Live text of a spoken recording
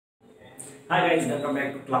Hi guys, welcome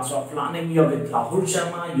back to class of learning. You're with Rahul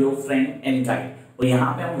Sharma, your friend and guide. और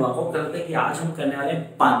यहाँ पे हम workout करते हैं कि आज हम करने वाले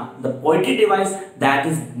पन, the poetic device that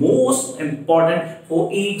is most important for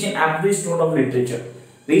each and every student of literature.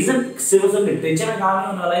 Reason सिर्फ सिर्फ लिटरेचर में काम नहीं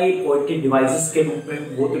होने वाला, ये पोएटिक डिवाइसेस के रूप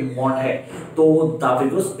में बहुत इंपॉर्टेंट है. तो द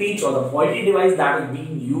फिगर स्पीच और the poetic device that is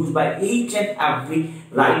being used by each and every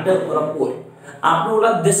writer और अ पोएट. आपने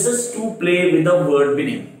बोला this is to play with the word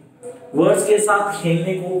meaning. Words के साथ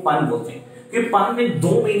खेलने को पन बोलते हैं क्योंकि पन में दो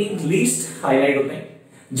मीनिंग लीस्ट हाईलाइट होते हैं.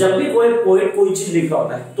 जब भी कोई पोएट कोई चीज लिख रहा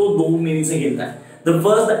होता है तो दो मीनिंग से खेलता है. The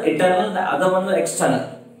first the eternal, the other one the external.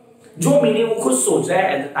 जो मीनिंग वो खुद सोच रहा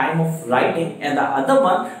है at the time of writing, and the other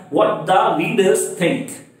one what the readers think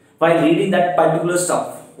while reading that particular stuff.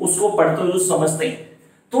 उसको पढ़ते हुए जो समझते हैं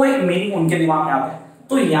तो एक मीनिंग उनके दिमाग में आता है.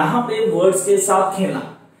 तो यहाँ पे वर्ड्स के साथ खेलना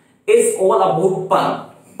इज ऑल अबाउट पन.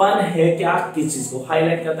 पन है क्या, किस चीज को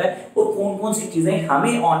हाईलाइट करता है और कौन कौन सी चीजें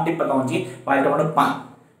हमें ऑन टिप पता होनी चाहिए व्हाइल टॉकिंग अबाउट पन.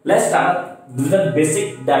 Let's start with the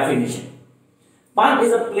basic definition. Pun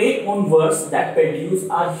is a play on words that produce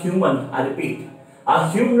a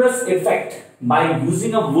humorous effect by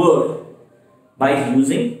using a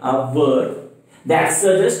word that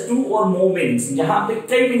suggests two or more meanings. जहां पे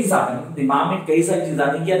कई meanings आते हैं, दिमाग में कई सारी चीजें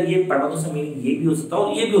आती हैं कि यार ये पढ़ा तो से मीनिंग ये भी हो सकता है और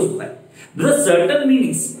ये भी हो सकता है. There are certain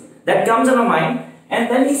meanings that comes in our mind and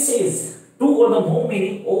then he says two or the more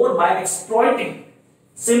meaning over by exploiting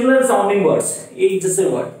similar sounding words. एक जैसे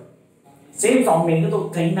वर्ड सेम साउंड मीनिंग है तो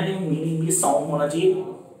कहीं ना कहीं मीनिंग भी साउंड होना चाहिए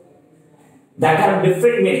दैट हैव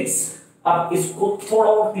डिफरेंट मीनिंग्स. अब इसको थोड़ा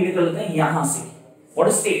और क्लियर कर लेते हैं यहां से.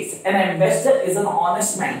 What states N ambassador is an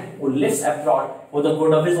honest man who lives abroad for the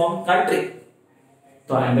good of his own country.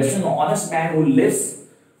 तो ambassador honest man who lives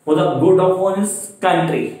for the good of his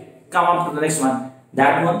country. Come up to the next one.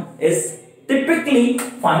 That one is typically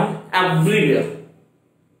found everywhere.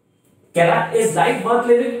 क्या is life worth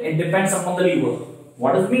living? It depends upon the liver.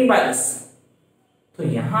 What does mean by this? तो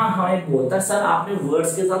यहां हमें बोलता है sir आपने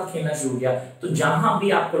words के साथ खेलना शुरू किया. तो जहां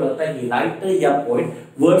भी आपको लगता है कि राइटर या पोएट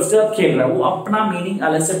वर्ड्स के साथ खेल रहा है वो अपना मीनिंग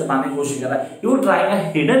अलग से बताने की कोशिश कर रहा है. You trying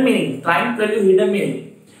a hidden meaning, trying to tell you hidden meaning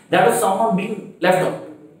that is somehow being left out.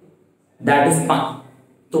 That is पन.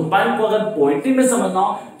 तो पन को अगर पोएट्री में समझना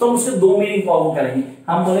हो तो हम उसके दो मीनिंग फॉलो करेंगे.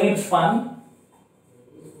 हम बोलेंगे पन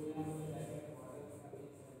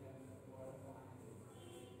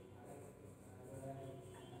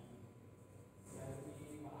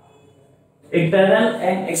इंटरनल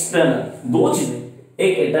एंड एक्सटर्नल. दो चीजें,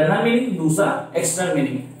 एक इंटरनल मीनिंग, दूसरा एक्सटर्नल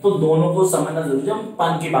मीनिंग. तो दोनों को समझना जरूरी है हम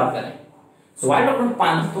पन की बात करें. सो व्हाइल टॉकिंग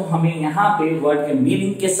पन तो हमें यहाँ पे वर्ड के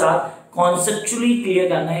मीनिंग के साथ कॉन्सेप्चुअली क्लियर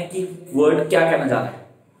करना है कि वर्ड क्या कहना चाह रहा है,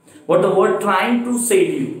 what the word trying to से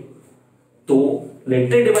टू यू. तो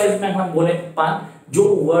लिटरेरी डिवाइस में हम बोले पन जो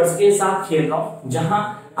वर्ड्स के साथ खेल रहा हूं जहां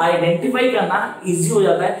आइडेंटिफाई करना इजी हो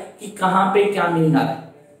जाता है कि कहां पे क्या मीनिंग आ रहा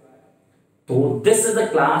है. तो this is the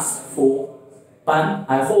class for pun.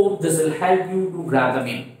 I hope this will help you to grab the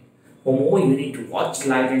meaning. For more, you need to watch,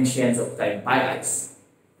 like, and share, and subscribe. Bye, guys.